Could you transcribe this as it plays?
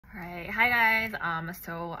Alright, hi guys.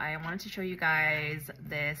 So I wanted to show you guys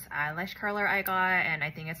this eyelash curler I got, and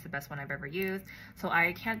I think it's the best one I've ever used. So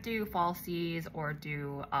I can't do falsies or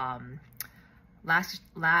do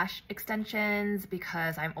lash extensions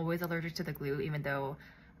because I'm always allergic to the glue, even though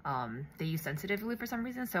they use sensitive glue for some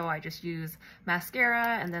reason. So I just use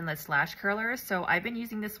mascara and then this lash curler. So I've been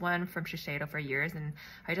using this one from Shiseido for years, and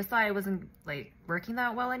I just thought it wasn't like working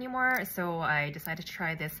that well anymore. So I decided to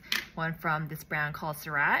try this one from this brand called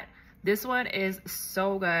Surrat. This one is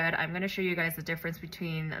so good. I'm going to show you guys the difference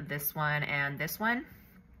between this one and this one.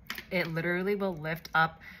 It literally will lift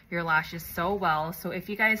up your lashes so well. So if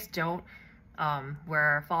you guys don't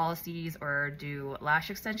wear falsies or do lash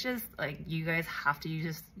extensions, like, you guys have to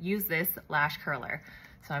use this lash curler.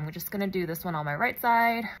 So I'm just gonna do this one on my right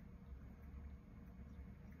side.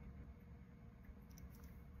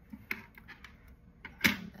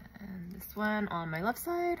 And this one on my left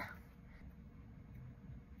side.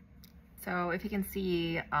 So if you can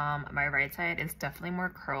see, my right side is definitely more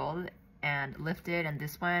curled and lifted, and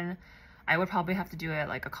this one, I would probably have to do it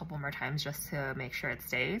like a couple more times just to make sure it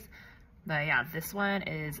stays. But yeah, this one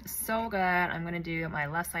is so good. I'm gonna do my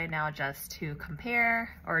left side now just to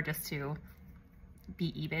compare, or just to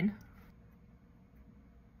be even.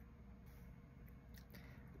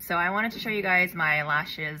 So I wanted to show you guys my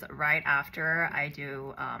lashes right after I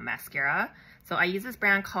do mascara. So I use this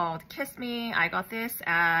brand called Kiss Me. I got this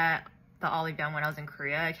at the Olive Young when I was in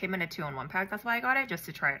Korea. It came in a 2-in-1 pack. That's why I got it, just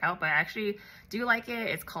to try it out. But I actually do like it.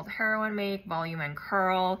 It's called Heroin Make Volume and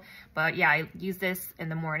Curl. But yeah, I use this in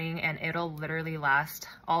the morning and it'll literally last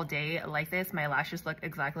all day like this. My lashes look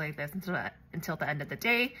exactly like this until the end of the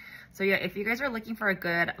day. So yeah, if you guys are looking for a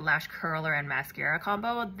good lash curler and mascara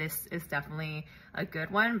combo, this is definitely a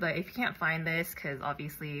good one. But if you can't find this, because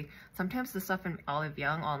obviously sometimes the stuff in Olive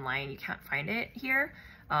Young online, you can't find it here.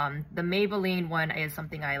 The Maybelline one is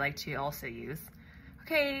something I like to also use.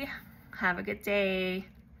 Okay, have a good day.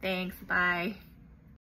 Thanks, bye.